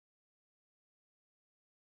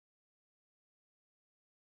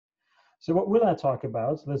So what will I talk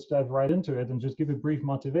about? Let's dive right into it and just give a brief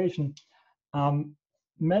motivation.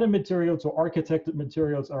 Metamaterials or architected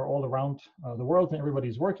materials are all around the world, and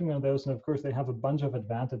everybody's working on those. And of course, they have a bunch of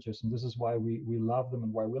advantages, and this is why we love them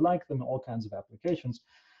and why we like them in all kinds of applications.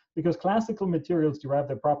 Because classical materials derive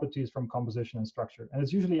their properties from composition and structure. And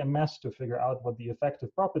it's usually a mess to figure out what the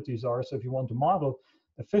effective properties are. So if you want to model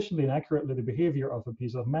efficiently and accurately the behavior of a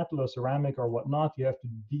piece of metal or ceramic or whatnot, you have to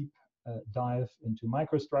deep dive into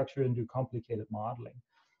microstructure and do complicated modeling.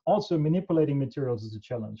 Also, manipulating materials is a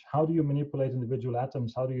challenge. How do you manipulate individual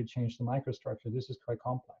atoms? How do you change the microstructure? This is quite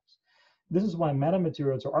complex. This is why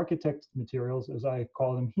metamaterials or architected materials, as I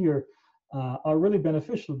call them here, are really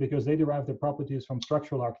beneficial because they derive their properties from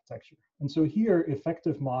structural architecture. And so here,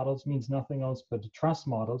 effective models means nothing else but truss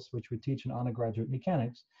models, which we teach in undergraduate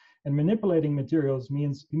mechanics. And manipulating materials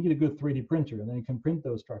means you need a good 3D printer, and then you can print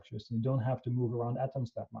those structures, and you don't have to move around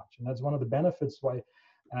atoms that much. And that's one of the benefits why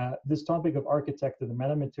this topic of architected and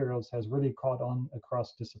metamaterials has really caught on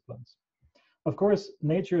across disciplines. Of course,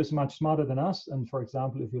 nature is much smarter than us. And for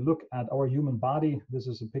example, if you look at our human body, this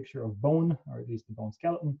is a picture of bone, or at least the bone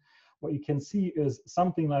skeleton. What you can see is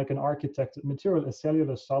something like an architected material, a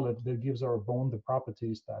cellular solid that gives our bone the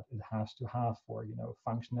properties that it has to have for,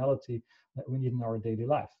 functionality that we need in our daily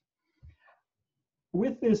life.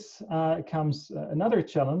 With this comes another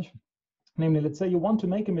challenge. Namely, let's say you want to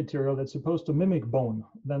make a material that's supposed to mimic bone.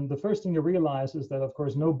 Then the first thing you realize is that, of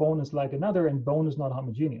course, no bone is like another, and bone is not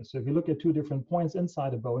homogeneous. So if you look at two different points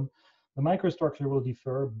inside a bone, the microstructure will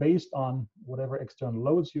differ based on whatever external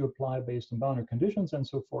loads you apply, based on boundary conditions and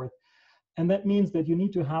so forth. And that means that you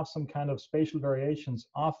need to have some kind of spatial variations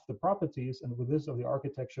of the properties and with this of the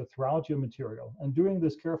architecture throughout your material. And doing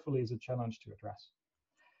this carefully is a challenge to address.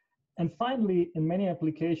 And finally, in many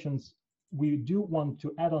applications, we do want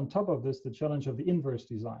to add on top of this the challenge of the inverse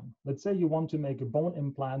design. Let's say you want to make a bone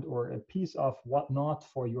implant or a piece of whatnot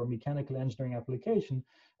for your mechanical engineering application.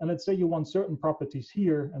 And let's say you want certain properties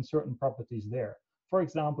here and certain properties there. For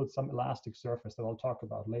example, some elastic surface that I'll talk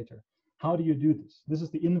about later. How do you do this? This is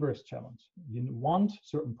the inverse challenge. You want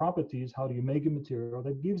certain properties. How do you make a material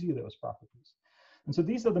that gives you those properties? And so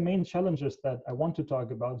these are the main challenges that I want to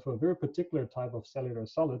talk about for a very particular type of cellular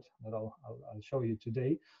solid that I'll show you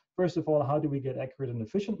today. First of all, how do we get accurate and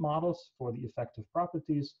efficient models for the effective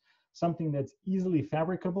properties? Something that's easily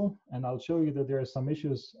fabricable, and I'll show you that there are some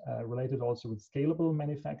issues related also with scalable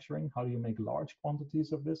manufacturing. How do you make large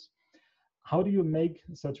quantities of this? How do you make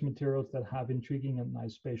such materials that have intriguing and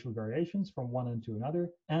nice spatial variations from one end to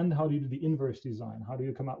another? And how do you do the inverse design? How do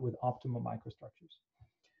you come up with optimal microstructures?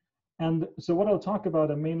 And so what I'll talk about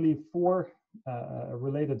are mainly four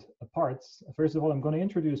related parts. First of all, I'm going to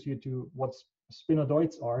introduce you to what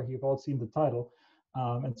spinodoids are. You've all seen the title,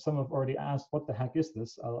 and some have already asked, what the heck is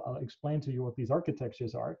this? I'll explain to you what these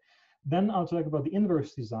architectures are. Then I'll talk about the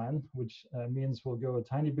inverse design, which means we'll go a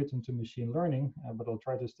tiny bit into machine learning, but I'll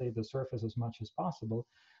try to stay at the surface as much as possible.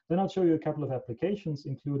 Then I'll show you a couple of applications,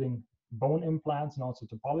 including bone implants and also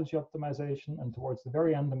topology optimization. And towards the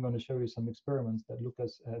very end, I'm going to show you some experiments that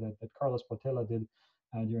that Carlos Portela did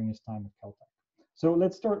during his time at Caltech. So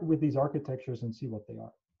let's start with these architectures and see what they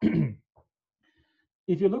are.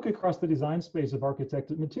 If you look across the design space of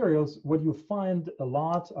architected materials, what you find a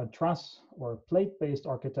lot are truss or plate-based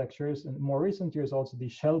architectures, and more recent years also the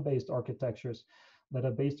shell-based architectures that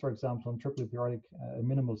are based, for example, on triply periodic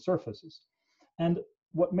minimal surfaces. And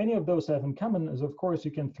what many of those have in common is, of course,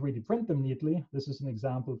 you can 3D print them neatly. This is an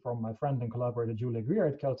example from my friend and collaborator Julia Greer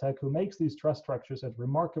at Caltech, who makes these truss structures at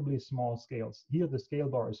remarkably small scales. Here, the scale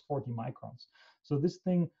bar is 40 microns. So this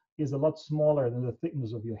thing is a lot smaller than the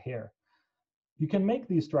thickness of your hair. You can make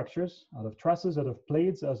these structures out of trusses, out of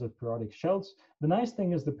plates, out of periodic shells. The nice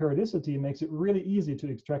thing is the periodicity makes it really easy to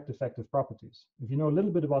extract effective properties. If you know a little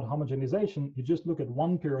bit about homogenization, you just look at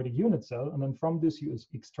one periodic unit cell, and then from this you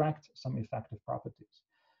extract some effective properties.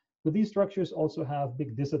 But these structures also have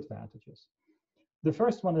big disadvantages. The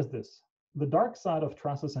first one is this. The dark side of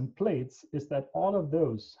trusses and plates is that all of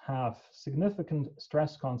those have significant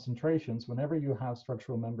stress concentrations whenever you have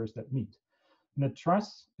structural members that meet. In a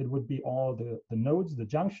truss, it would be all the nodes, the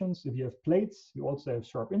junctions. If you have plates, you also have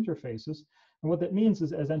sharp interfaces. And what that means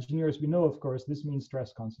is, as engineers, we know, of course, this means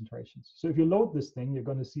stress concentrations. So if you load this thing, you're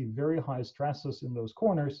going to see very high stresses in those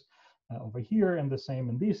corners over here, and the same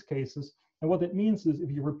in these cases. And what that means is if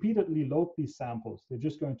you repeatedly load these samples, they're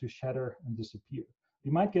just going to shatter and disappear.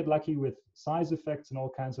 You might get lucky with size effects and all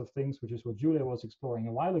kinds of things, which is what Julia was exploring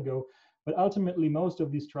a while ago. But ultimately, most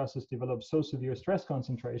of these trusses develop so severe stress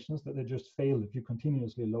concentrations that they just fail if you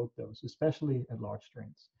continuously load those, especially at large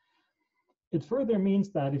strains. It further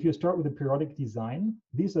means that if you start with a periodic design,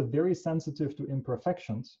 these are very sensitive to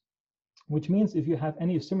imperfections. which means if you have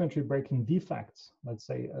any symmetry breaking defects, let's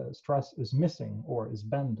say a stress is missing or is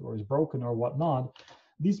bent or is broken or whatnot,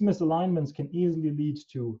 these misalignments can easily lead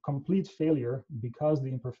to complete failure because the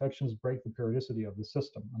imperfections break the periodicity of the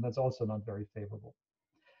system, and that's also not very favorable.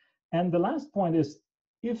 And the last point is,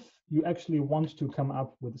 if you actually want to come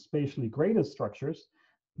up with spatially graded structures,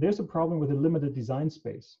 there's a problem with a limited design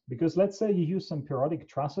space. Because let's say you use some periodic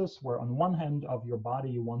trusses where on one hand of your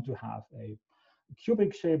body you want to have a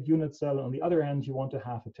cubic shaped unit cell, on the other hand you want to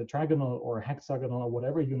have a tetragonal or a hexagonal or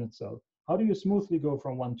whatever unit cell. How do you smoothly go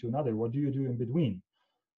from one to another? What do you do in between?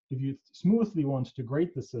 If you smoothly want to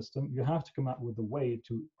grade the system, you have to come up with a way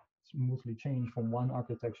to smoothly change from one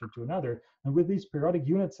architecture to another. And with these periodic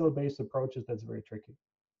unit cell based approaches, that's very tricky.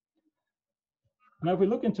 Now, if we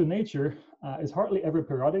look into nature, it's hardly ever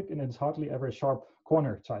periodic and it's hardly ever sharp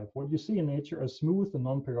corner type. What you see in nature are smooth and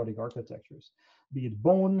non-periodic architectures, be it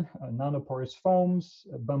bone, nanoporous foams,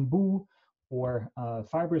 bamboo, or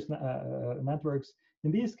fibrous networks.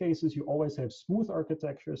 In these cases, you always have smooth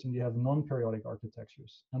architectures and you have non-periodic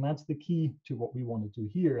architectures. And that's the key to what we want to do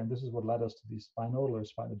here. And this is what led us to these spinodal or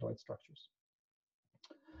spinodoid structures.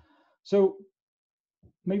 So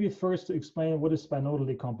maybe first to explain what is spinodal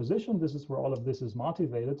decomposition. This is where all of this is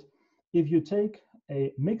motivated. If you take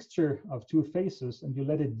a mixture of two faces and you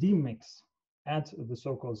let it demix at the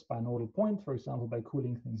so-called spinodal point, for example, by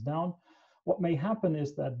cooling things down, what may happen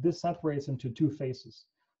is that this separates into two faces.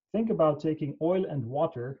 Think about taking oil and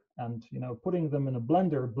water and putting them in a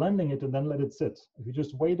blender, blending it, and then let it sit. If you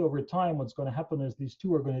just wait over time, what's going to happen is these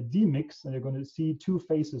two are going to demix, and you're going to see two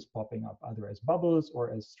faces popping up, either as bubbles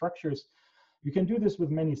or as structures. You can do this with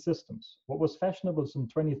many systems. What was fashionable some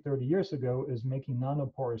 20, 30 years ago is making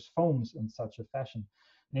nanoporous foams in such a fashion.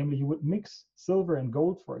 Namely, you would mix silver and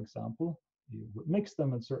gold, for example. You would mix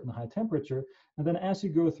them at certain high temperature, and then as you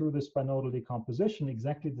go through the spinodal decomposition,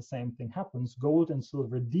 exactly the same thing happens. Gold and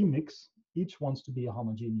silver demix. Each wants to be a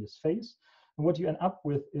homogeneous phase. And what you end up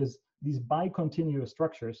with is these bicontinuous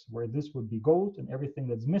structures, where this would be gold and everything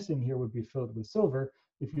that's missing here would be filled with silver.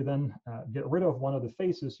 If you then get rid of one of the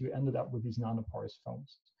faces, you ended up with these nanoporous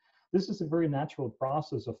foams. This is a very natural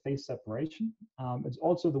process of phase separation. It's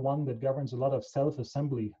also the one that governs a lot of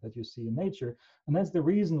self-assembly that you see in nature. And that's the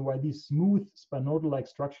reason why these smooth spinodal-like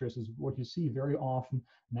structures is what you see very often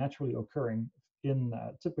naturally occurring in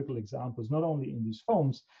typical examples, not only in these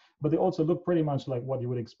foams, but they also look pretty much like what you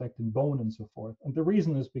would expect in bone and so forth. And the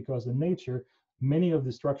reason is because in nature, many of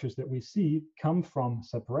the structures that we see come from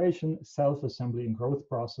separation, self-assembly, and growth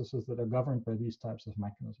processes that are governed by these types of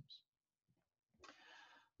mechanisms.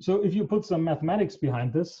 So if you put some mathematics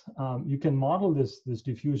behind this, you can model this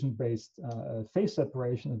diffusion-based phase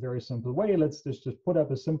separation in a very simple way. Let's just put up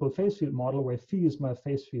a simple phase field model where phi is my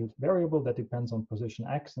phase field variable that depends on position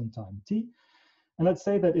x and time t. And let's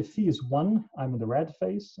say that if phi is 1, I'm in the red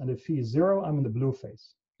phase, and if phi is 0, I'm in the blue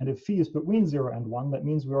phase. And if phi is between 0 and 1, that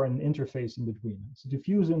means we are in an interface in between. It's a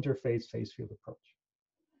diffuse interface phase field approach.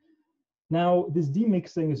 Now, this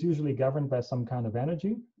demixing is usually governed by some kind of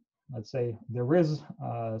energy. Let's say there is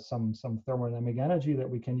some thermodynamic energy that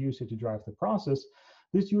we can use here to drive the process.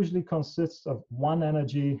 This usually consists of one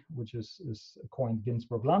energy, which is coined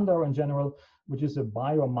Ginzburg-Landau in general, which is a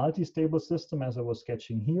bi or multi-stable system, as I was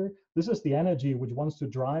sketching here. This is the energy which wants to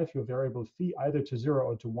drive your variable phi either to 0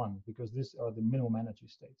 or to 1, because these are the minimum energy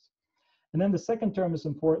states. And then the second term is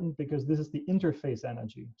important because this is the interface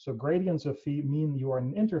energy. So gradients of phi mean you are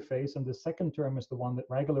in an interface, and the second term is the one that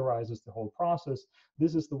regularizes the whole process.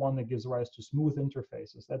 This is the one that gives rise to smooth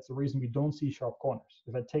interfaces. That's the reason we don't see sharp corners.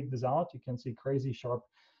 If I take this out, you can see crazy sharp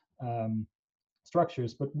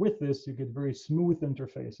structures, but with this, you get very smooth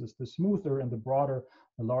interfaces. The smoother and the broader,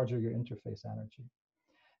 the larger your interface energy.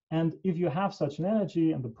 And if you have such an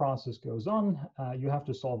energy and the process goes on, you have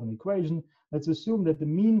to solve an equation. Let's assume that the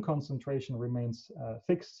mean concentration remains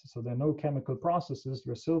fixed, so there are no chemical processes.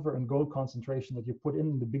 Your silver and gold concentration that you put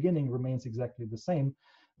in the beginning remains exactly the same.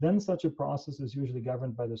 Then such a process is usually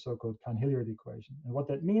governed by the so-called Cahn-Hilliard equation. And what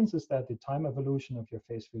that means is that the time evolution of your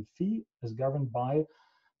phase field phi is governed by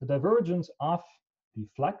the divergence of the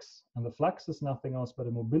flux, and the flux is nothing else but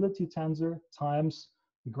a mobility tensor times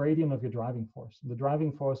the gradient of your driving force. And the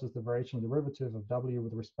driving force is the variational derivative of W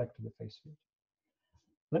with respect to the phase field.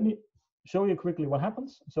 Let me show you quickly what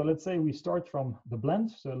happens. So let's say we start from the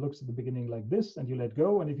blend. So it looks at the beginning like this, and you let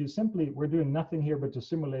go. And if you simply, we're doing nothing here but to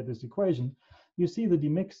simulate this equation, you see the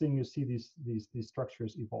demixing, you see these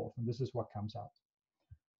structures evolve, and this is what comes out.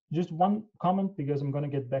 Just one comment, because I'm going to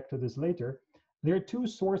get back to this later. There are two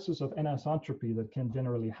sources of anisotropy that can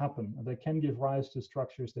generally happen. They can give rise to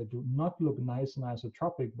structures that do not look nice and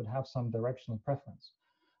isotropic, but have some directional preference.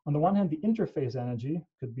 On the one hand, the interface energy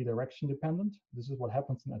could be direction dependent. This is what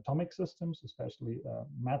happens in atomic systems, especially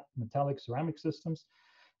metallic ceramic systems.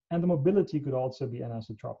 And the mobility could also be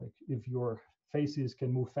anisotropic if your faces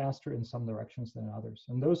can move faster in some directions than in others.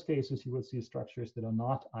 In those cases, you will see structures that are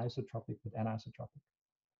not isotropic but anisotropic.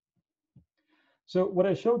 So what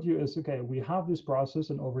I showed you is, okay, we have this process,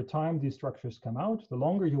 and over time, these structures come out. The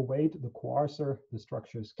longer you wait, the coarser the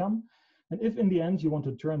structures come. And if in the end you want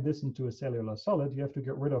to turn this into a cellular solid, you have to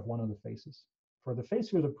get rid of one of the faces. For the phase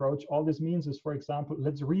field approach, all this means is, for example,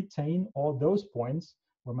 let's retain all those points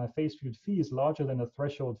where my phase field phi is larger than a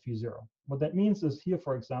threshold phi 0. What that means is here,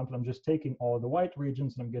 for example, I'm just taking all the white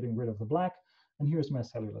regions and I'm getting rid of the black, and here's my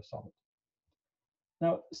cellular solid.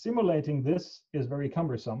 Now, simulating this is very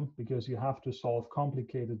cumbersome because you have to solve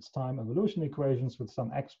complicated time evolution equations with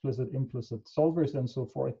some explicit, implicit solvers and so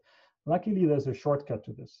forth. Luckily, there's a shortcut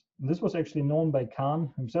to this. And this was actually known by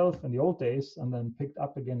Kahn himself in the old days and then picked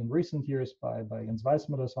up again in recent years by Jens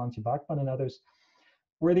Weissmuller, Svante Bachmann, and others,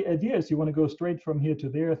 where the idea is you want to go straight from here to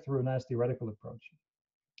there through a nice theoretical approach.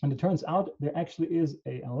 And it turns out there actually is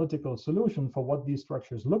an analytical solution for what these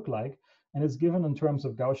structures look like, and it's given in terms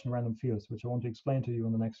of Gaussian random fields, which I want to explain to you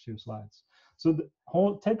in the next few slides. So the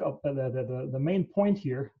whole the main point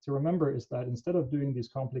here to remember is that instead of doing these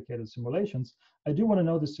complicated simulations, I do want to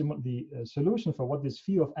know the solution for what this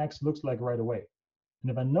phi of x looks like right away.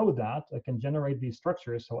 And if I know that, I can generate these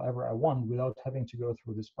structures however I want without having to go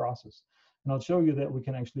through this process. And I'll show you that we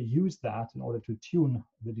can actually use that in order to tune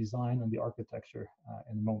the design and the architecture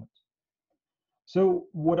in a moment. So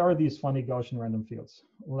what are these funny Gaussian random fields?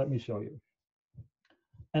 Well, let me show you.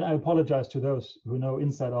 And I apologize to those who know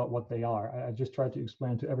inside out what they are. I just tried to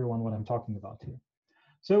explain to everyone what I'm talking about here.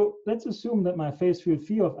 So let's assume that my phase field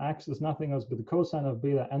phi of x is nothing else but the cosine of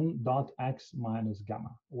beta n dot x minus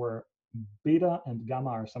gamma, where beta and gamma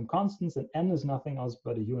are some constants, and n is nothing else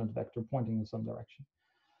but a unit vector pointing in some direction.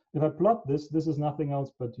 If I plot this, this is nothing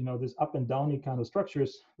else but, you know, this up and downy kind of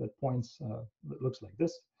structures that points, that looks like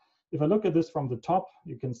this. If I look at this from the top,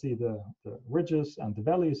 you can see the ridges and the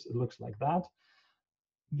valleys. It looks like that.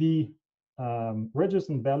 The ridges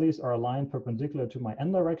and valleys are aligned perpendicular to my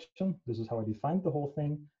n direction. This is how I defined the whole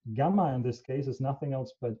thing. Gamma in this case is nothing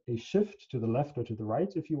else but a shift to the left or to the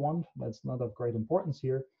right if you want. That's not of great importance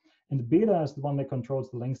here. And beta is the one that controls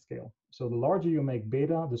the length scale. So the larger you make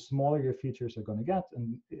beta, the smaller your features are going to get.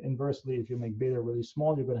 And inversely, if you make beta really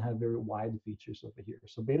small, you're going to have very wide features over here.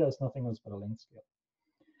 So beta is nothing else but a length scale.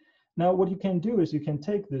 Now, what you can do is you can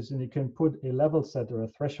take this and you can put a level set or a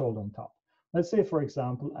threshold on top. Let's say, for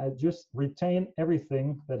example, I just retain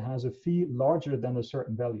everything that has a phi larger than a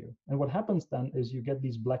certain value. And what happens then is you get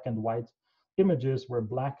these black and white images where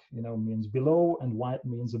black, you know, means below and white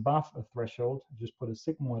means above a threshold. Just put a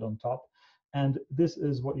sigmoid on top. And this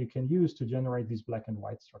is what you can use to generate these black and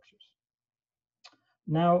white structures.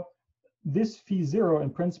 Now, this phi 0 in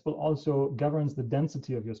principle also governs the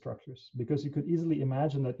density of your structures, because you could easily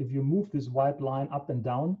imagine that if you move this white line up and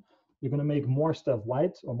down, you're going to make more stuff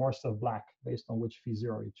white or more stuff black based on which phi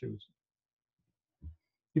 0 you choose.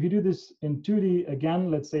 If you do this in 2D,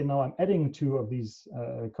 again, let's say now I'm adding two of these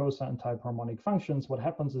cosine type harmonic functions. What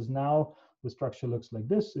happens is now the structure looks like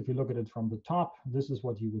this. If you look at it from the top, this is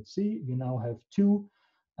what you would see. You now have two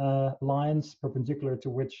lines perpendicular to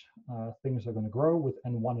which things are going to grow, with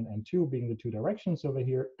n1 and n2 being the two directions over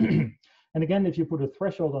here. And again, if you put a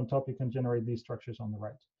threshold on top, you can generate these structures on the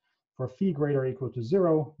right. For phi greater or equal to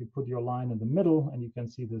 0, you put your line in the middle, and you can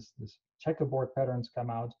see this checkerboard patterns come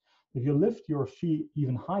out. If you lift your phi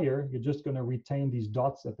even higher, you're just going to retain these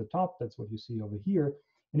dots at the top. That's what you see over here.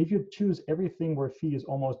 And if you choose everything where phi is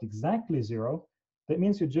almost exactly 0, that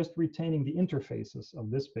means you're just retaining the interfaces of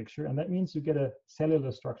this picture. And that means you get a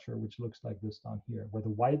cellular structure, which looks like this down here, where the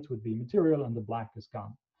white would be material and the black is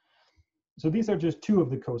gone. So these are just two of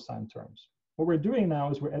the cosine terms. What we're doing now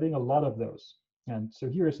is we're adding a lot of those. And so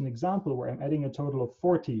here is an example where I'm adding a total of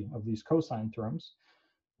 40 of these cosine terms.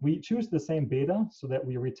 We choose the same beta so that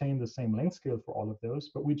we retain the same length scale for all of those,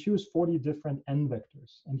 but we choose 40 different n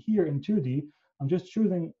vectors. And here in 2D, I'm just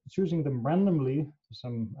choosing them randomly,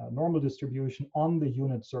 some normal distribution on the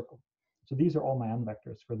unit circle. So these are all my n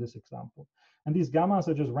vectors for this example. And these gammas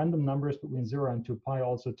are just random numbers between 0 and 2 pi,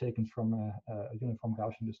 also taken from a uniform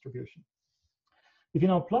Gaussian distribution. If you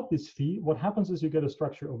now plot this phi, what happens is you get a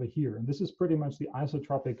structure over here. And this is pretty much the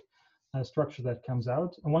isotropic structure that comes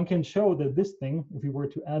out. And one can show that this thing, if we were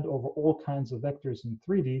to add over all kinds of vectors in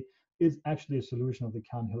 3D, is actually a solution of the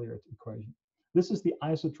Kahn-Hilliard equation. This is the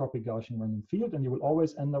isotropic Gaussian random field, and you will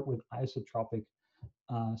always end up with isotropic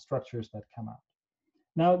structures that come out.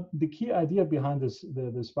 Now, the key idea behind this,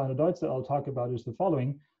 the Spinodoids that I'll talk about is the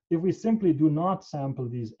following. if we simply do not sample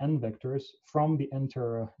these n vectors from the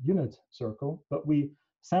entire unit circle, but we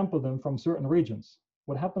sample them from certain regions,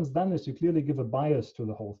 what happens then is you clearly give a bias to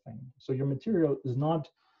the whole thing. So your material is not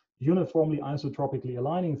uniformly isotropically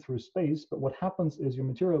aligning through space, but what happens is your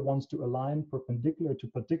material wants to align perpendicular to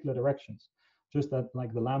particular directions, just that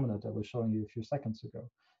like the laminate I was showing you a few seconds ago.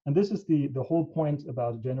 And this is the whole point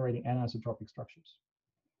about generating anisotropic structures.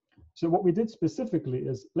 So what we did specifically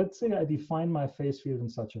is, let's say I define my phase field in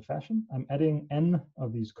such a fashion. I'm adding n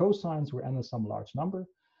of these cosines where n is some large number.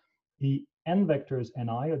 The n vectors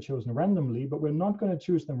ni are chosen randomly, but we're not going to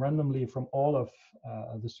choose them randomly from all of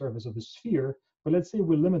the surface of the sphere. But let's say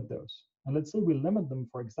we limit those. And let's say we limit them,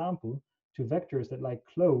 for example, to vectors that lie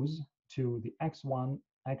close to the x1,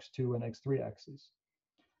 x2, and x3 axes.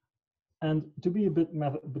 And to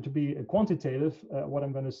be quantitative, what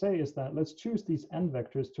I'm going to say is that let's choose these n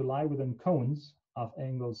vectors to lie within cones of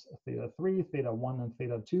angles θ3, θ1, and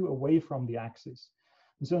θ2 away from the axis.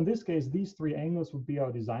 And so in this case, these three angles would be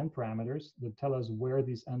our design parameters that tell us where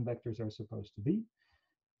these n vectors are supposed to be.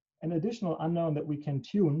 An additional unknown that we can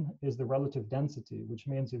tune is the relative density, which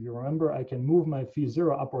means, if you remember, I can move my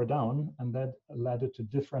phi0 up or down, and that led to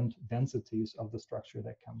different densities of the structure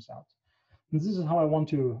that comes out. And this is how I want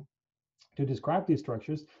to describe these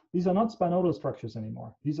structures. These are not spinodal structures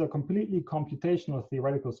anymore. These are completely computational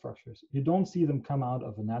theoretical structures. You don't see them come out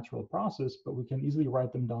of a natural process, but we can easily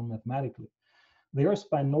write them down mathematically. They are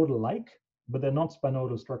spinodal-like, but they're not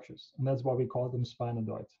spinodal structures, and that's why we call them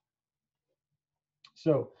spinodoids.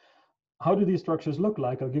 So how do these structures look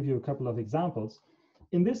like? I'll give you a couple of examples.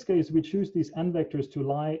 In this case, we choose these n vectors to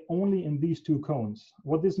lie only in these two cones.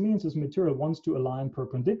 What this means is material wants to align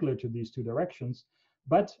perpendicular to these two directions,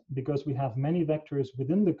 but because we have many vectors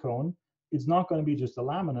within the cone, it's not going to be just a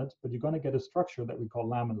laminate, but you're going to get a structure that we call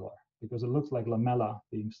laminar, because it looks like lamella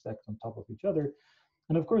being stacked on top of each other.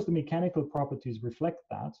 And of course, the mechanical properties reflect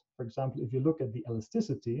that. For example, if you look at the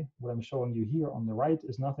elasticity, what I'm showing you here on the right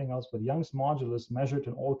is nothing else but Young's modulus measured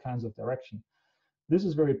in all kinds of direction. This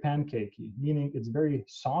is very pancakey, meaning it's very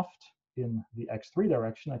soft in the x3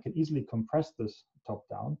 direction. I can easily compress this top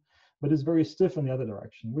down, but it's very stiff in the other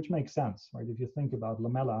direction, which makes sense, right? If you think about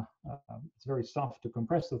lamella, it's very soft to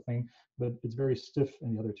compress the thing, but it's very stiff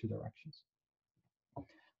in the other two directions.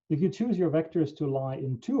 If you choose your vectors to lie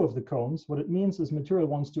in two of the cones, what it means is material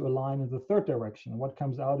wants to align in the third direction. What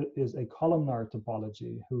comes out is a columnar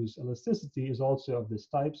topology whose elasticity is also of this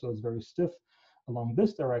type, so it's very stiff along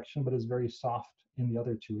this direction, but it's very soft in the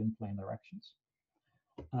other two in-plane directions.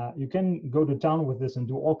 You can go to town with this and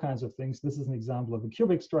do all kinds of things. This is an example of a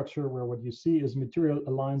cubic structure where what you see is material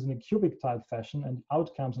aligns in a cubic type fashion, and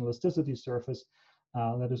out comes an elasticity surface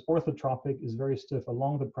that is orthotropic, is very stiff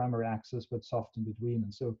along the primary axis, but soft in between.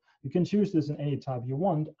 And so you can choose this in any type you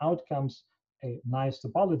want. Out comes a nice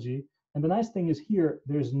topology. And the nice thing is here,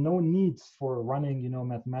 there's no need for running,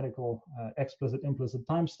 mathematical explicit, implicit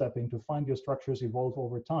time stepping to find your structures evolve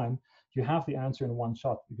over time. You have the answer in one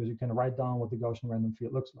shot because you can write down what the Gaussian random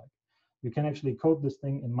field looks like. You can actually code this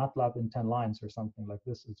thing in MATLAB in 10 lines or something like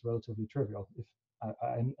this. It's relatively trivial. If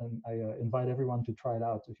I invite everyone to try it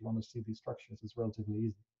out if you want to see these structures. It's relatively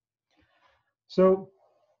easy. So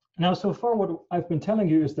now, so far, what I've been telling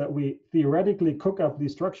you is that we theoretically cook up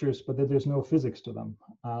these structures, but that there's no physics to them.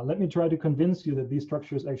 Let me try to convince you that these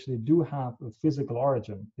structures actually do have a physical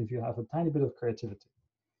origin if you have a tiny bit of creativity.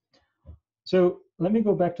 So let me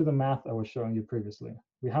go back to the math I was showing you previously.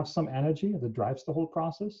 We have some energy that drives the whole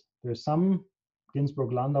process. There's some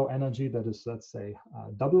Ginzburg-Landau energy that is, let's say,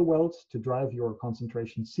 double weld to drive your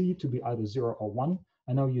concentration C to be either 0 or 1.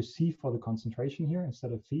 I know you C for the concentration here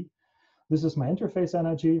instead of phi. This is my interface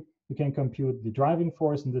energy. You can compute the driving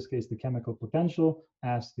force, in this case, the chemical potential,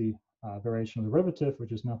 as the variational derivative,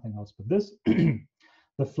 which is nothing else but this.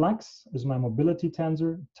 The flux is my mobility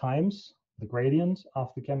tensor times the gradient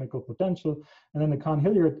of the chemical potential. And then the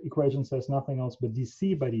Cahn-Hilliard equation says nothing else but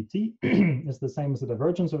dc by dt is the same as the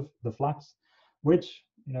divergence of the flux, which,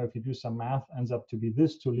 if you do some math, ends up to be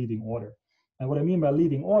this to leading order. And what I mean by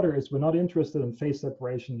leading order is we're not interested in phase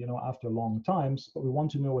separation, after long times, but we want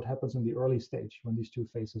to know what happens in the early stage when these two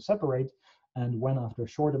phases separate, and when after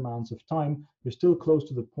short amounts of time, you're still close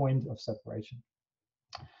to the point of separation.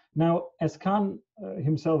 Now, as Kahn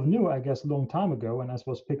himself knew, I guess, a long time ago, and as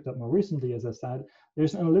was picked up more recently, as I said,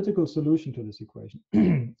 there's an analytical solution to this equation.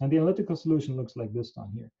 And the analytical solution looks like this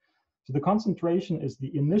down here. So the concentration is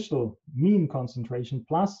the initial mean concentration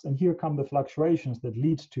plus, and here come the fluctuations that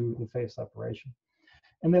lead to the phase separation.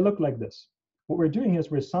 And they look like this. What we're doing is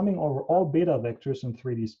we're summing over all beta vectors in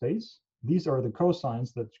 3D space. These are the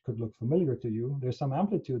cosines that could look familiar to you. There's some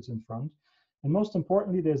amplitudes in front. And most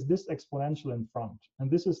importantly, there's this exponential in front.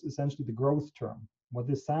 And this is essentially the growth term. What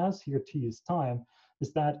this says here, t is time,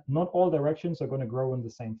 is that not all directions are going to grow in the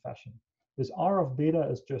same fashion. This r of beta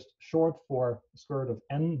is just short for square root of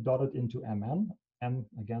n dotted into mn, m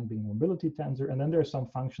again being the mobility tensor, and then there's some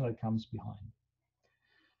function that comes behind.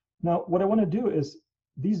 Now, what I want to do is,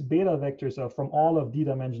 these beta vectors are from all of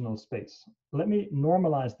d-dimensional space. Let me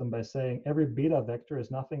normalize them by saying every beta vector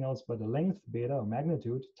is nothing else but a length beta, or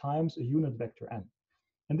magnitude, times a unit vector n.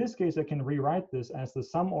 In this case, I can rewrite this as the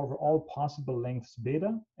sum over all possible lengths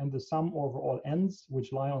beta and the sum over all n's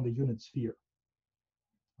which lie on the unit sphere,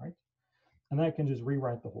 right? And then I can just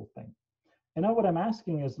rewrite the whole thing. And now what I'm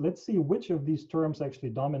asking is, let's see which of these terms actually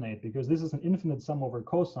dominate, because this is an infinite sum over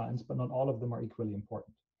cosines, but not all of them are equally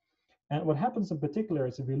important. And what happens in particular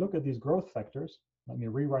is, if you look at these growth factors, let me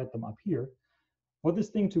rewrite them up here. For this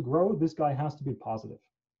thing to grow, this guy has to be positive.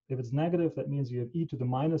 If it's negative, that means you have e to the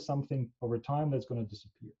minus something over time that's going to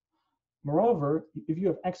disappear. Moreover, if you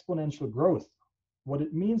have exponential growth, what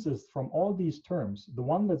it means is, from all these terms, the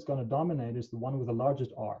one that's going to dominate is the one with the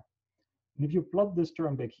largest r. And if you plot this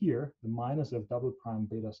term back here, the minus of double prime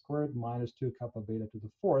beta squared minus 2 kappa beta to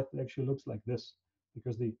the fourth, it actually looks like this,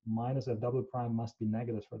 because the minus of double prime must be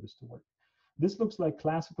negative for this to work. This looks like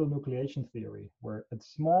classical nucleation theory, where at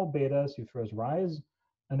small betas you first rise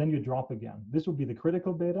and then you drop again. This would be the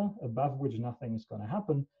critical beta, above which nothing is going to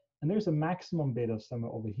happen. And there's a maximum beta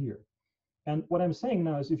somewhere over here. And what I'm saying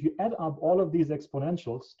now is, if you add up all of these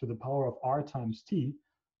exponentials to the power of r times t,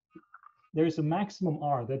 there is a maximum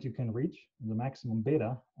r that you can reach, the maximum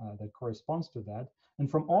beta that corresponds to that. And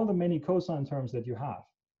from all the many cosine terms that you have,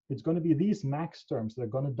 it's going to be these max terms that are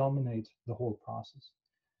going to dominate the whole process.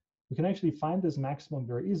 We can actually find this maximum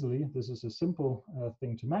very easily. This is a simple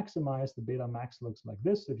thing to maximize. The beta max looks like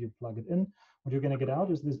this. If you plug it in, what you're going to get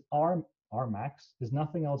out is this r max is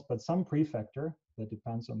nothing else but some prefactor that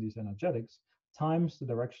depends on these energetics times the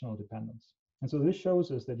directional dependence. And so this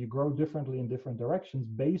shows us that you grow differently in different directions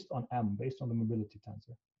based on m, based on the mobility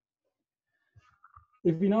tensor.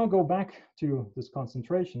 If we now go back to this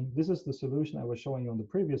concentration, this is the solution I was showing you on the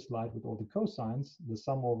previous slide with all the cosines, the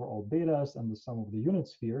sum over all betas and the sum over the unit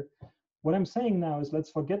sphere. What I'm saying now is, let's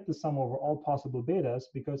forget the sum over all possible betas,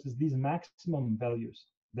 because it's these maximum values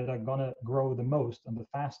that are going to grow the most and the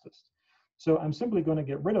fastest. So I'm simply going to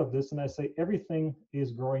get rid of this, and I say everything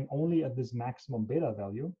is growing only at this maximum beta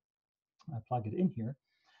value. I plug it in here.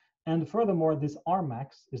 And furthermore, this r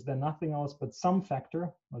max is then nothing else but some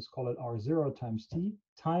factor, let's call it r0 times t,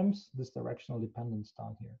 times this directional dependence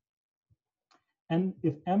down here. And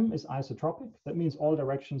if m is isotropic, that means all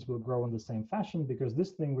directions will grow in the same fashion, because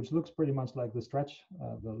this thing, which looks pretty much like the stretch,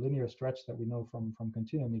 the linear stretch that we know from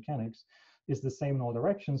continuum mechanics, is the same in all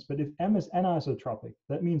directions. But if m is anisotropic,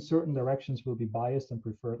 that means certain directions will be biased and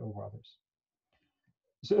preferred over others.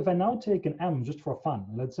 So if I now take an m just for fun,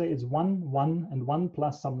 let's say it's 1, 1, and 1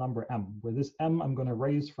 plus some number m, where this m I'm going to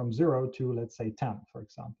raise from 0 to, let's say, 10, for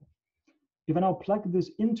example. If I now plug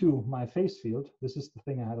this into my phase field, this is the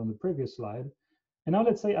thing I had on the previous slide, and now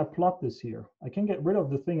let's say I plot this here. I can get rid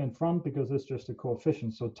of the thing in front because it's just a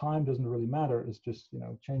coefficient, so time doesn't really matter. It's just,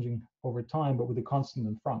 changing over time, but with a constant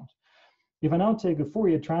in front. If I now take a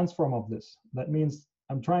Fourier transform of this, that means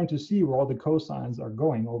I'm trying to see where all the cosines are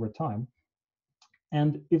going over time.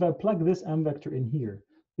 And if I plug this m vector in here,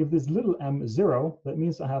 if this little m is 0, that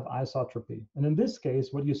means I have isotropy. And in this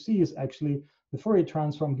case, what you see is actually the Fourier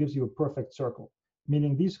transform gives you a perfect circle,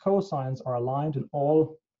 meaning these cosines are aligned in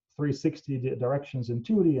all 360 directions in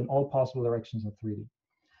 2D and all possible directions in 3D.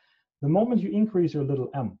 The moment you increase your little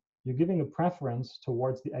m, you're giving a preference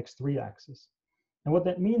towards the x3 axis. And what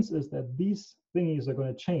that means is that these thingies are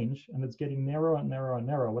going to change, and it's getting narrower and narrower and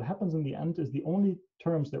narrower. What happens in the end is the only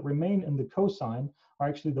terms that remain in the cosine are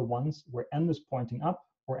actually the ones where n is pointing up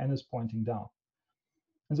or n is pointing down.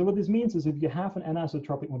 And so what this means is, if you have an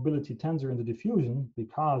anisotropic mobility tensor in the diffusion,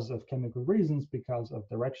 because of chemical reasons, because of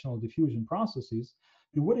directional diffusion processes,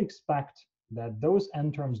 you would expect that those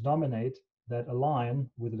n terms dominate that align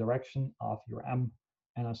with the direction of your m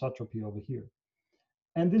anisotropy over here.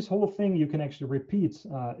 And this whole thing you can actually repeat.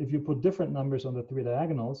 If you put different numbers on the 3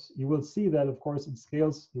 diagonals, you will see that, of course, it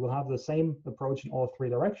scales. You will have the same approach in all 3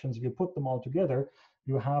 directions. If you put them all together,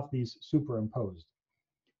 you have these superimposed.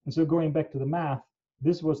 And so going back to the math,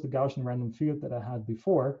 this was the Gaussian random field that I had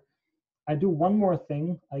before. I do one more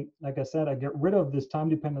thing. Like I said, I get rid of this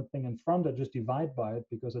time-dependent thing in front. I just divide by it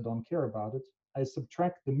because I don't care about it. I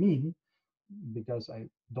subtract the mean, because I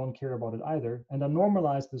don't care about it either. And I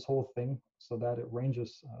normalize this whole thing so that it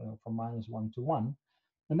ranges from -1 to 1.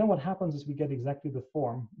 And then what happens is we get exactly the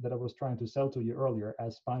form that I was trying to sell to you earlier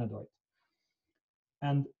as Spinodoid.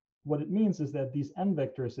 And What it means is that these n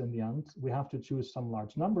vectors in the end, we have to choose some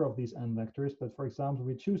large number of these n vectors, but for example,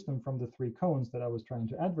 we choose them from the 3 cones that I was trying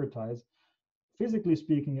to advertise. Physically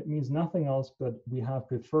speaking, it means nothing else but we have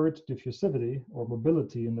preferred diffusivity or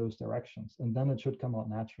mobility in those directions, and then it should come out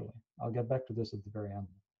naturally. I'll get back to this at the very end.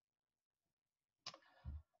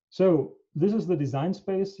 So this is the design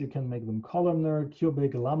space. You can make them columnar,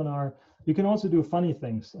 cubic, laminar. You can also do funny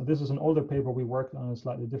things. This is an older paper we worked on in a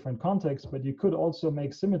slightly different context, but you could also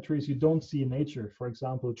make symmetries you don't see in nature. For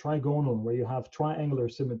example, trigonal, where you have triangular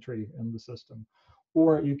symmetry in the system.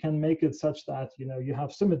 Or you can make it such that you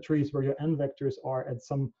have symmetries where your n vectors are at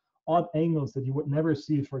some odd angles that you would never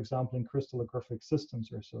see, for example, in crystallographic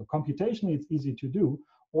systems or so. Computationally, it's easy to do.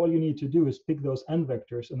 All you need to do is pick those n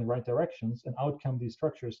vectors in the right directions, and out come these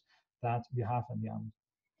structures that you have in the end.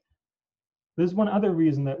 There's one other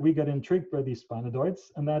reason that we get intrigued by these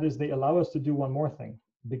spinodoids, and that is they allow us to do one more thing.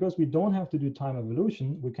 Because we don't have to do time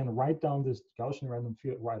evolution, we can write down this Gaussian random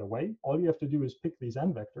field right away. All you have to do is pick these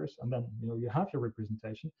n vectors, and then you have your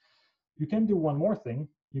representation. You can do one more thing.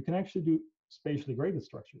 You can actually do spatially graded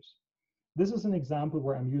structures. This is an example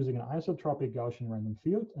where I'm using an isotropic Gaussian random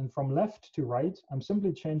field, and from left to right, I'm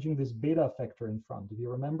simply changing this beta factor in front. If you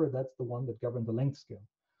remember, that's the one that governed the length scale.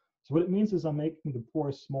 So what it means is I'm making the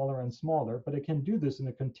pores smaller and smaller, but I can do this in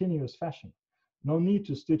a continuous fashion. No need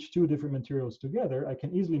to stitch 2 different materials together. I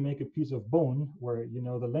can easily make a piece of bone where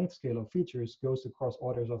the length scale of features goes across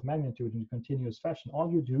orders of magnitude in a continuous fashion.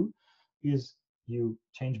 All you do is you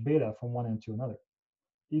change beta from one end to another.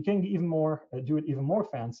 You can even more do it even more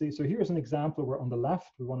fancy. So here's an example where on the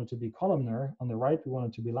left we want it to be columnar, on the right we want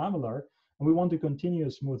it to be lamellar, and we want to continue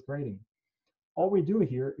a smooth grading. All we do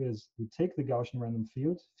here is we take the Gaussian random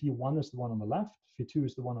field, phi1 is the one on the left, phi2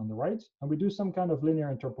 is the one on the right, and we do some kind of linear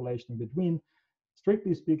interpolation in between.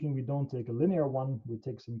 Strictly speaking, we don't take a linear one, we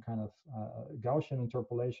take some kind of Gaussian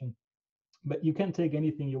interpolation, but you can take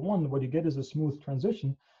anything you want. What you get is a smooth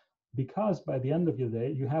transition, because by the end of your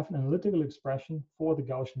day, you have an analytical expression for the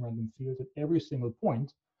Gaussian random field at every single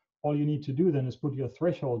point. All you need to do then is put your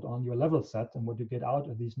threshold on your level set, and what you get out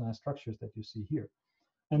are these nice structures that you see here.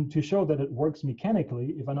 And to show that it works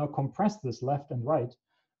mechanically, if I now compress this left and right,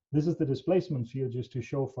 this is the displacement field just to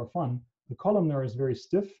show for fun. The columnar is very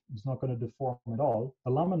stiff, it's not going to deform at all.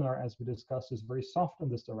 The laminar, as we discussed, is very soft in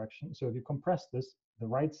this direction. So if you compress this, the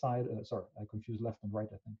right side, sorry, I confused left and right,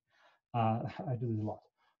 I think. I do this a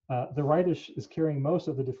lot. The right is carrying most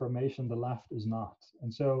of the deformation, the left is not.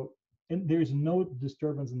 And so there's no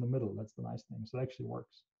disturbance in the middle, that's the nice thing, so it actually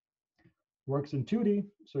works. Works in 2D,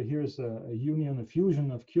 so here's a union, a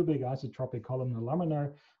fusion of cubic, isotropic, columnar,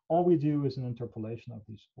 laminar. All we do is an interpolation of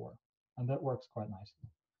these 4, and that works quite nicely.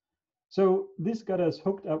 So this got us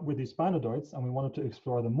hooked up with these spinodoids, and we wanted to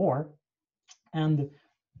explore them more. And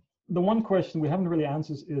the one question we haven't really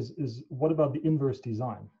answered is what about the inverse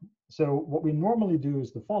design? So what we normally do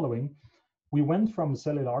is the following. We went from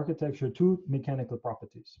cellular architecture to mechanical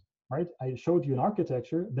properties. Right? I showed you an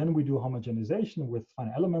architecture, then we do homogenization with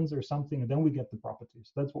finite elements or something, and then we get the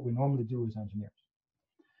properties. That's what we normally do as engineers.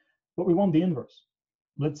 But we want the inverse.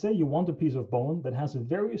 Let's say you want a piece of bone that has a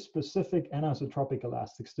very specific anisotropic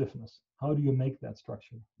elastic stiffness. How do you make that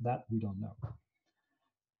structure? That we don't know.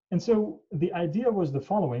 And so the idea was the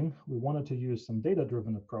following. We wanted to use some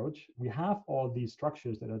data-driven approach. We have all these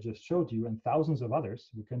structures that I just showed you and thousands of others.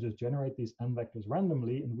 We can just generate these n vectors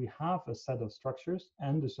randomly, and we have a set of structures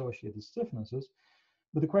and associated stiffnesses.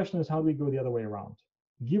 But the question is, how do we go the other way around?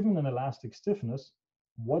 Given an elastic stiffness,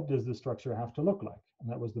 what does the structure have to look like?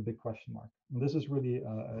 And that was the big question mark. And this is really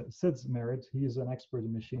Sid's merit. He is an expert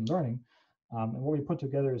in machine learning. And what we put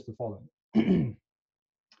together is the following.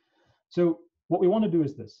 So what we want to do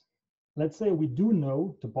is this. Let's say we do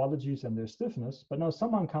know topologies and their stiffness, but now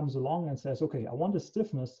someone comes along and says, okay, I want a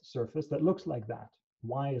stiffness surface that looks like that.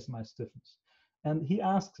 Why is my stiffness? And he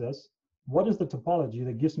asks us, what is the topology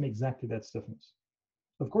that gives me exactly that stiffness?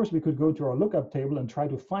 Of course, we could go to our lookup table and try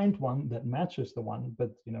to find one that matches the one,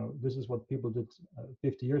 but this is what people did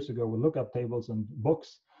 50 years ago with lookup tables and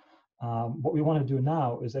books. What we want to do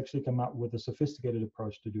now is actually come up with a sophisticated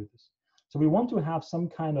approach to do this. So we want to have some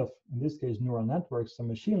kind of, in this case, neural networks, some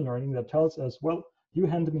machine learning that tells us, well, you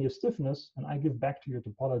hand me a stiffness and I give back to your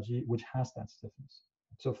topology, which has that stiffness.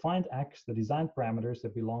 So find X, the design parameters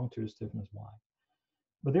that belong to a stiffness Y.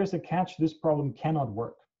 But there's a catch, this problem cannot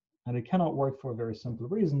work. And it cannot work for a very simple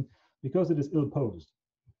reason, because it is ill-posed.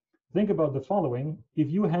 Think about the following. If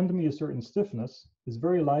you hand me a certain stiffness, it's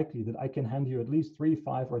very likely that I can hand you at least 3,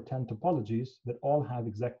 5, or 10 topologies that all have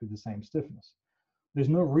exactly the same stiffness. There's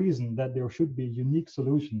no reason that there should be a unique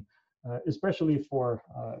solution especially for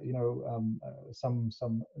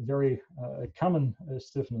some very common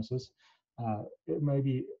stiffnesses. It may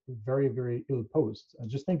be very, very ill posed.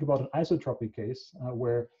 Just think about an isotropic case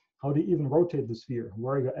where how do you even rotate the sphere,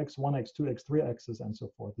 where your x1, x2, x3 axis and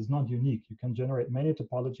so forth is not unique. You can generate many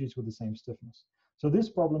topologies with the same stiffness. So this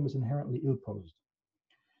problem is inherently ill posed.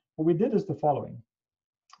 What we did is the following.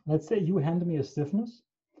 Let's say you hand me a stiffness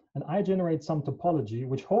and I generate some topology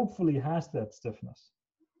which hopefully has that stiffness.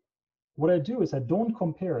 What I do is I don't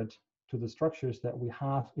compare it to the structures that we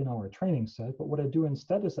have in our training set, but what I do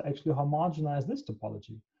instead is I actually homogenize this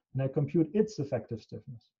topology and I compute its effective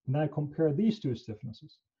stiffness. And then I compare these two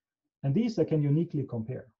stiffnesses. And these I can uniquely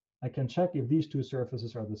compare. I can check if these two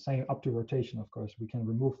surfaces are the same up to rotation, of course. We can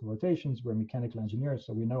remove the rotations. We're mechanical engineers,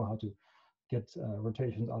 so we know how to get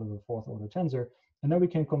rotations out of a fourth order tensor. And then we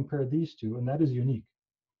can compare these two, and that is unique.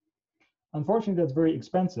 Unfortunately, that's very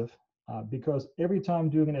expensive because every time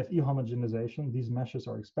doing an FE homogenization, these meshes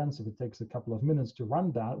are expensive. It takes a couple of minutes to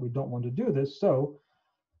run that. We don't want to do this, so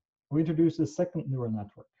we introduced a second neural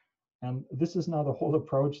network. And this is now the whole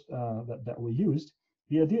approach that we used.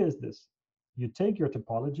 The idea is this. You take your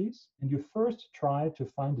topologies and you first try to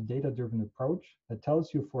find a data-driven approach that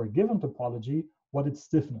tells you for a given topology what its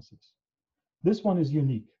stiffness is. This one is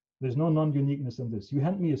unique. There's no non-uniqueness in this. You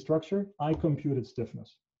hand me a structure, I compute its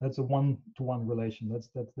stiffness. That's a one-to-one relation.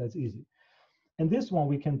 That's easy. And this one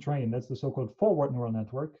we can train. That's the so-called forward neural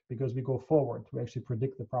network because we go forward to actually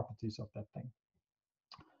predict the properties of that thing.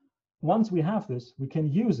 Once we have this, we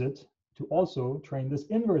can use it to also train this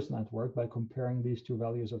inverse network by comparing these two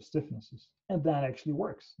values of stiffnesses. And that actually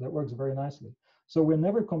works. That works very nicely. So we're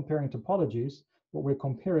never comparing topologies, but we're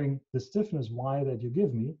comparing the stiffness y that you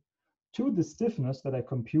give me to the stiffness that I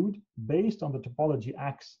compute based on the topology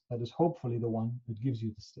x that is hopefully the one that gives you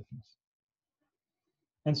the stiffness.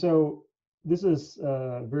 And so this is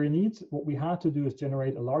very neat. What we had to do is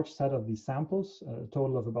generate a large set of these samples, a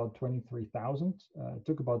total of about 23,000. It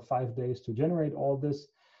took about 5 days to generate all this.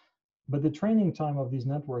 But the training time of these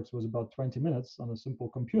networks was about 20 minutes on a simple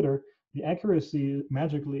computer. The accuracy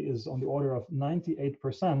magically is on the order of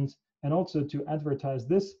 98%. And also to advertise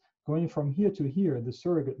this, going from here to here, the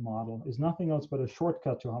surrogate model is nothing else but a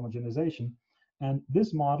shortcut to homogenization. And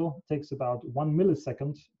this model takes about 1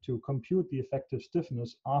 millisecond to compute the effective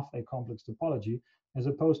stiffness of a complex topology, as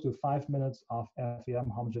opposed to 5 minutes of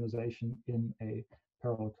FEM homogenization in a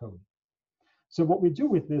parallel code. So what we do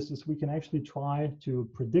with this is we can actually try to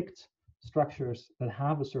predict structures that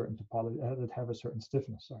have a certain topology, that have a certain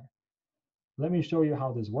stiffness. Sorry. Let me show you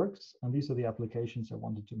how this works. And these are the applications I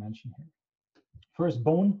wanted to mention here. First,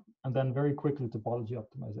 bone, and then very quickly topology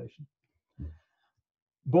optimization.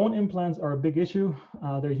 Bone implants are a big issue.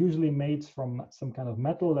 They're usually made from some kind of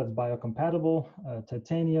metal that's biocompatible,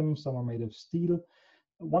 titanium, some are made of steel.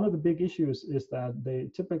 One of the big issues is that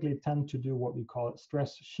they typically tend to do what we call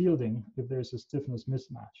stress shielding if there's a stiffness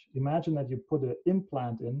mismatch. Imagine that you put an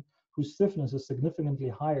implant in whose stiffness is significantly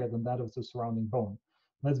higher than that of the surrounding bone.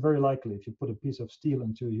 That's very likely if you put a piece of steel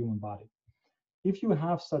into a human body. If you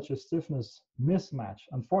have such a stiffness mismatch,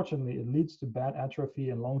 unfortunately, it leads to bad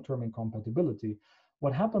atrophy and long-term incompatibility.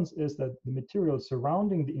 What happens is that the material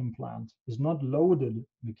surrounding the implant is not loaded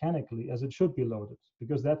mechanically as it should be loaded,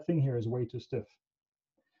 because that thing here is way too stiff.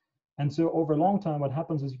 And so over a long time, what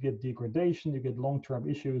happens is you get degradation, you get long-term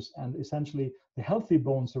issues, and essentially the healthy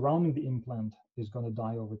bone surrounding the implant is going to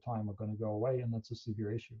die over time or going to go away, and that's a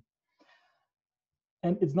severe issue.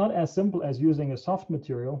 And it's not as simple as using a soft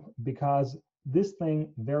material because this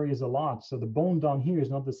thing varies a lot. So the bone down here is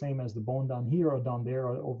not the same as the bone down here or down there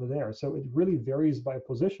or over there. So it really varies by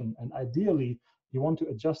position. And ideally, you want to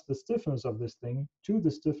adjust the stiffness of this thing to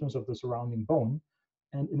the stiffness of the surrounding bone.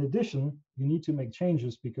 And in addition, you need to make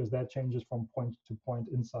changes because that changes from point to point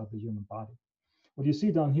inside the human body. What you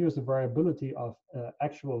see down here is the variability of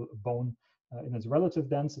actual bone in its relative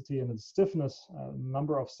density and its stiffness,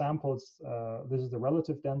 number of samples. This is the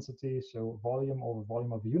relative density, so volume over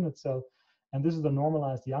volume of a unit cell. And this is the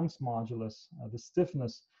normalized Young's modulus, the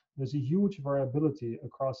stiffness. There's a huge variability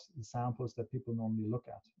across the samples that people normally look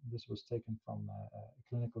at. This was taken from a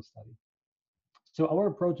clinical study. So our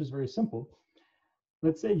approach is very simple.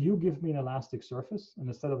 Let's say you give me an elastic surface, and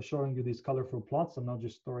instead of showing you these colorful plots, I'm now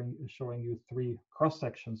just showing you 3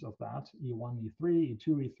 cross-sections of that, E1, E3, E2,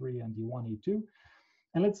 E3, and E1, E2.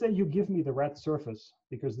 And let's say you give me the red surface,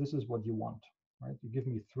 because this is what you want, right? You give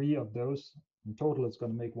me 3 of those. In total, it's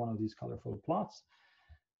going to make one of these colorful plots.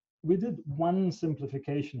 We did one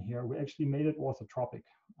simplification here. We actually made it orthotropic,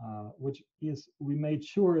 which is we made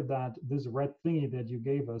sure that this red thingy that you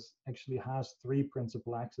gave us actually has 3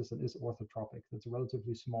 principal axes and is orthotropic. That's a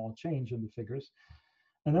relatively small change in the figures.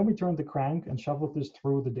 And then we turned the crank and shuffled this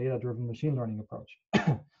through the data-driven machine learning approach.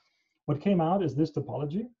 What came out is this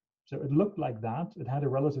topology. So it looked like that. It had a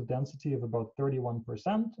relative density of about 31%,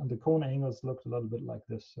 and the cone angles looked a little bit like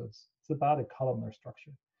this. So it's about a columnar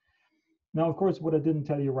structure. Now, of course, what I didn't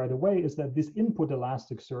tell you right away is that this input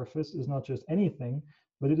elastic surface is not just anything,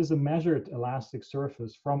 but it is a measured elastic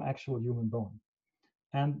surface from actual human bone.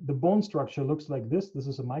 And the bone structure looks like this. This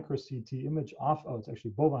is a micro CT image of, oh, it's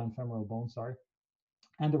actually bovine femoral bone, sorry.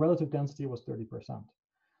 And the relative density was 30%.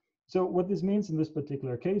 So what this means in this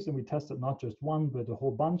particular case, and we tested not just one, but a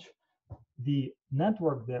whole bunch, the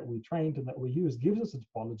network that we trained and that we use gives us a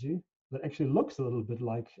topology that actually looks a little bit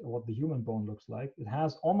like what the human bone looks like. It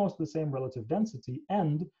has almost the same relative density,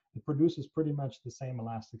 and it produces pretty much the same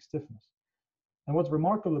elastic stiffness. And what's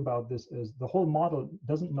remarkable about this is the whole model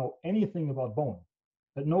doesn't know anything about bone.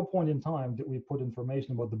 At no point in time did we put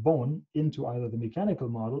information about the bone into either the mechanical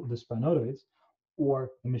model, the Spinodoids,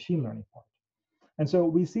 or the machine learning part. And so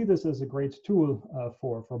we see this as a great tool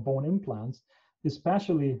for bone implants,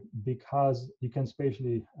 especially because you can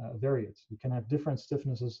spatially vary it. You can have different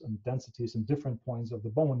stiffnesses and densities in different points of the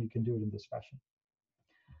bone. You can do it in this fashion.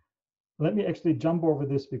 Let me actually jump over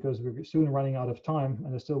this because we're soon running out of time,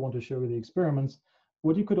 and I still want to show you the experiments.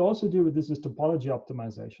 What you could also do with this is topology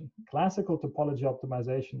optimization. Classical topology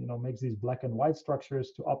optimization, makes these black and white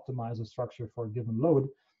structures to optimize a structure for a given load.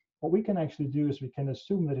 What we can actually do is we can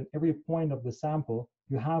assume that in every point of the sample,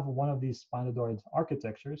 you have one of these spinodoid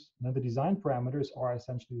architectures. And then the design parameters are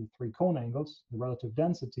essentially the three cone angles, the relative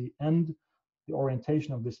density, and the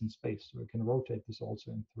orientation of this in space. So we can rotate this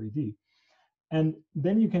also in 3D. And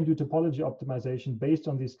then you can do topology optimization based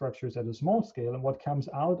on these structures at a small scale. And what comes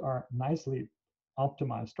out are nicely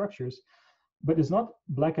optimized structures. But it's not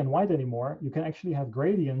black and white anymore. You can actually have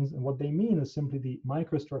gradients, and what they mean is simply the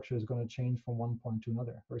microstructure is going to change from one point to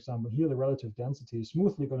another. For example, here the relative density is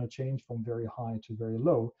smoothly going to change from very high to very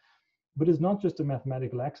low. But it's not just a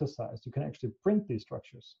mathematical exercise. You can actually print these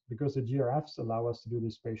structures because the GRFs allow us to do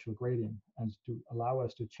this spatial gradient and to allow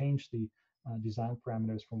us to change the design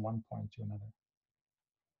parameters from one point to another.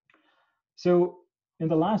 So in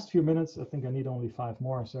the last few minutes, I think I need only 5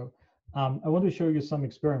 more. So I want to show you some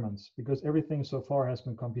experiments because everything so far has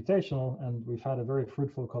been computational, and we've had a very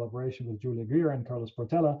fruitful collaboration with Julia Greer and Carlos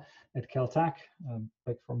Portela at Caltech,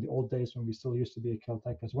 back from the old days when we still used to be at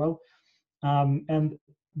Caltech as well. And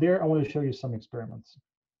there I want to show you some experiments.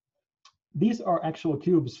 These are actual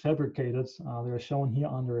cubes fabricated. They're shown here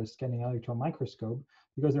under a scanning electron microscope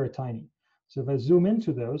because they're tiny. So if I zoom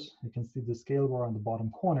into those, you can see the scale bar on the bottom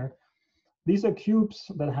corner. These are cubes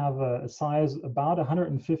that have a size about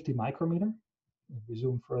 150 micrometer. If we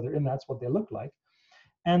zoom further in, that's what they look like.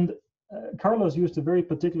 And Carlos used a very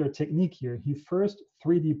particular technique here. He first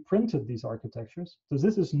 3D printed these architectures. So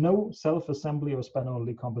this is no self-assembly or spinodal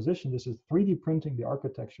decomposition. This is 3D printing the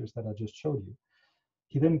architectures that I just showed you.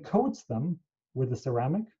 He then coats them with a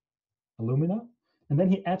ceramic, alumina, and then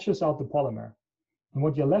he etches out the polymer. And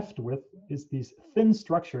what you're left with is these thin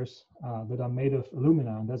structures that are made of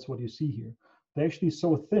alumina, and that's what you see here. They're actually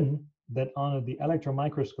so thin that on the electron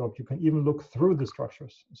microscope, you can even look through the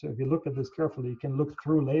structures. So if you look at this carefully, you can look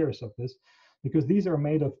through layers of this, because these are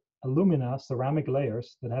made of alumina ceramic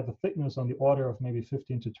layers that have a thickness on the order of maybe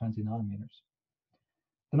 15 to 20 nanometers.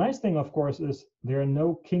 The nice thing, of course, is there are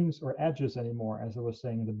no kinks or edges anymore, as I was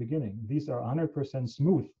saying in the beginning. These are 100%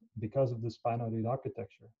 smooth because of the spinodoid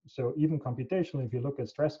architecture. So even computationally, if you look at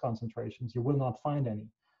stress concentrations, you will not find any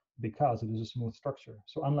because it is a smooth structure.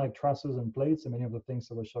 So unlike trusses and plates and many of the things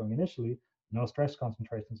that I was showing initially, no stress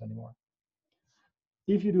concentrations anymore.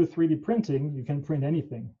 If you do 3D printing, you can print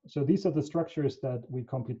anything. So these are the structures that we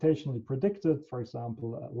computationally predicted, for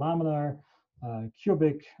example, laminar,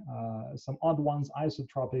 cubic, some odd ones,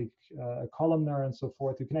 isotropic, columnar, and so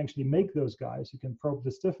forth. You can actually make those guys. You can probe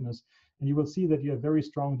the stiffness, and you will see that you have very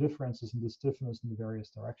strong differences in the stiffness in the various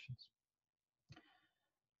directions.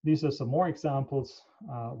 These are some more examples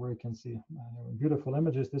where you can see beautiful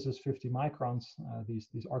images. This is 50 microns, these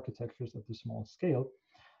architectures at the small scale.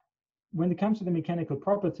 When it comes to the mechanical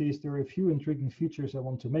properties, there are a few intriguing features I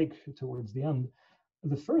want to make towards the end.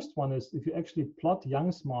 The first one is if you actually plot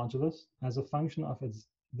Young's modulus as a function of its,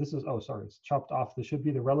 it's chopped off. This should be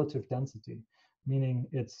the relative density, meaning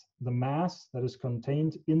it's the mass that is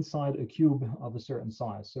contained inside a cube of a certain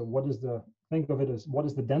size. So think of it as what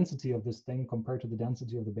is the density of this thing compared to the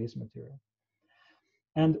density of the base material.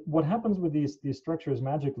 And what happens with these structures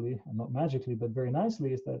magically, and not magically, but very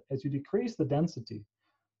nicely, is that as you decrease the density,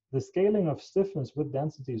 the scaling of stiffness with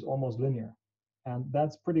density is almost linear. And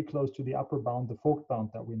that's pretty close to the upper bound, the Vogt bound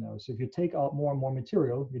that we know. So if you take out more and more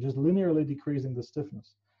material, you're just linearly decreasing the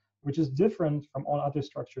stiffness. which is different from all other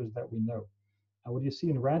structures that we know. What you see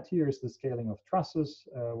in red here is the scaling of trusses.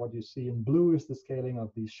 What you see in blue is the scaling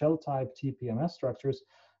of the shell-type TPMS structures.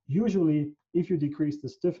 Usually, if you decrease the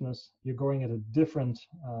stiffness, you're going at a different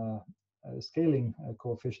scaling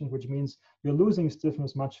coefficient, which means you're losing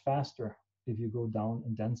stiffness much faster if you go down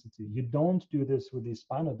in density. You don't do this with these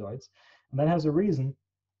spinodoids, and that has a reason.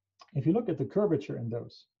 If you look at the curvature in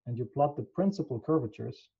those, and you plot the principal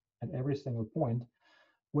curvatures at every single point,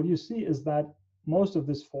 what you see is that most of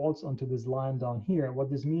this falls onto this line down here. What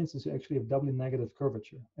this means is you actually have doubly negative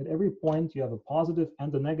curvature. At every point, you have a positive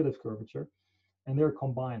and a negative curvature, and they're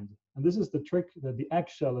combined. And this is the trick that the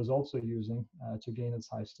eggshell is also using to gain its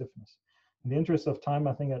high stiffness. In the interest of time,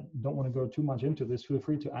 I think I don't want to go too much into this. Feel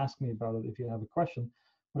free to ask me about it if you have a question.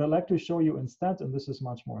 What I'd like to show you instead, and this is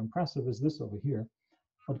much more impressive, is this over here.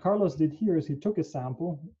 What Carlos did here is he took a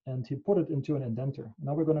sample and he put it into an indenter.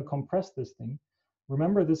 Now we're going to compress this thing.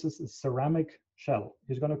 Remember, this is a ceramic shell.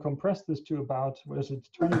 He's going to compress this to about, what is it,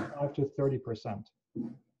 25 to 30%.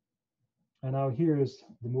 And now here's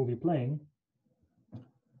the movie playing.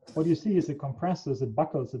 What you see is it compresses, it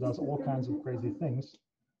buckles, it does all kinds of crazy things.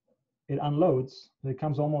 It unloads, and it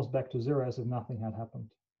comes almost back to zero as if nothing had happened.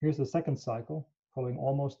 Here's the second cycle, following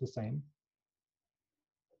almost the same.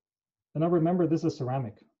 And now remember, this is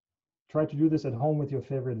ceramic. Try to do this at home with your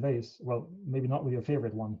favorite vase. Well, maybe not with your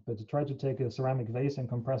favorite one, but to try to take a ceramic vase and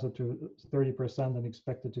compress it to 30% and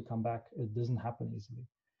expect it to come back. It doesn't happen easily.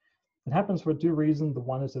 It happens for two reasons. The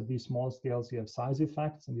one is that these small scales, you have size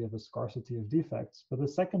effects and you have a scarcity of defects. But the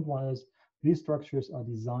second one is these structures are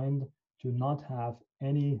designed to not have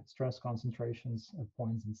any stress concentrations at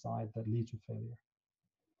points inside that lead to failure.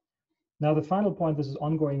 Now, the final point, this is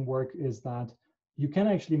ongoing work, is that you can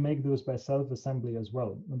actually make those by self-assembly as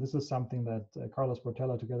well. And this is something that Carlos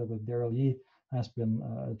Portela, together with Daryl Yee, has been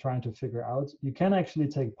trying to figure out. You can actually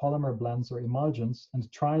take polymer blends or emulsions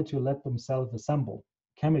and try to let them self-assemble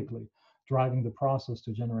chemically, driving the process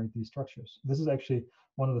to generate these structures. This is actually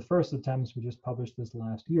one of the first attempts. We just published this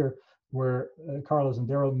last year, where Carlos and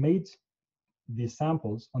Daryl made these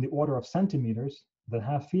samples on the order of centimeters that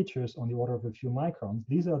have features on the order of a few microns.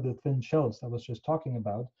 These are the thin shells I was just talking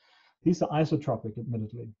about. These are isotropic,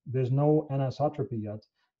 admittedly. There's no anisotropy yet,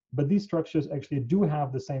 but these structures actually do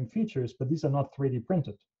have the same features, but these are not 3D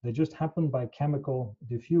printed. They just happen by chemical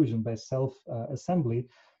diffusion, by self-assembly.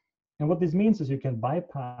 And what this means is you can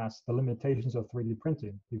bypass the limitations of 3D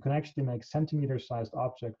printing. You can actually make centimeter-sized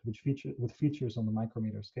objects with features on the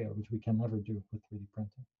micrometer scale, which we can never do with 3D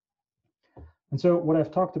printing. And so what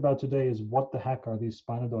I've talked about today is what the heck are these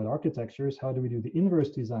spinodoid architectures? How do we do the inverse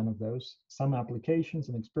design of those? Some applications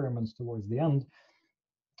and experiments towards the end.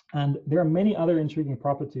 And there are many other intriguing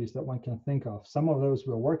properties that one can think of. Some of those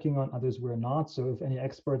we're working on, others we're not. So if any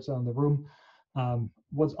experts are in the room,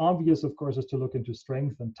 what's obvious, of course, is to look into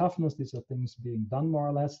strength and toughness. These are things being done more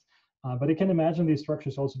or less. But I can imagine these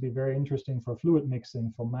structures also be very interesting for fluid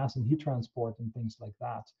mixing, for mass and heat transport and things like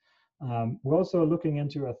that. We're also looking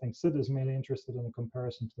into, I think Sid is mainly interested in a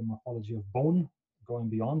comparison to the morphology of bone, going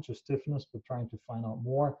beyond just stiffness, but trying to find out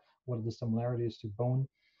more what are the similarities to bone.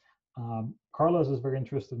 Carlos is very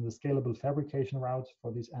interested in the scalable fabrication route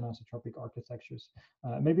for these anisotropic architectures.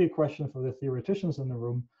 Maybe a question for the theoreticians in the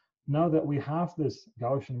room. Now that we have this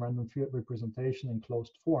Gaussian random field representation in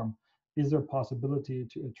closed form, is there a possibility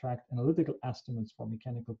to attract analytical estimates for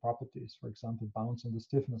mechanical properties, for example, bounce and the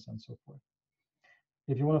stiffness and so forth?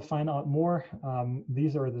 If you want to find out more,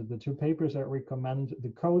 these are the two papers I recommend. The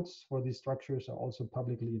codes for these structures are also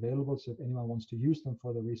publicly available. So if anyone wants to use them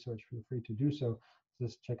for the research, feel free to do so.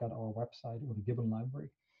 Just check out our website or the Gibbon library.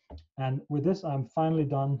 And with this, I'm finally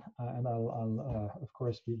done. And I'll of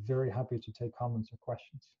course, be very happy to take comments or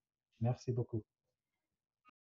questions. Merci beaucoup.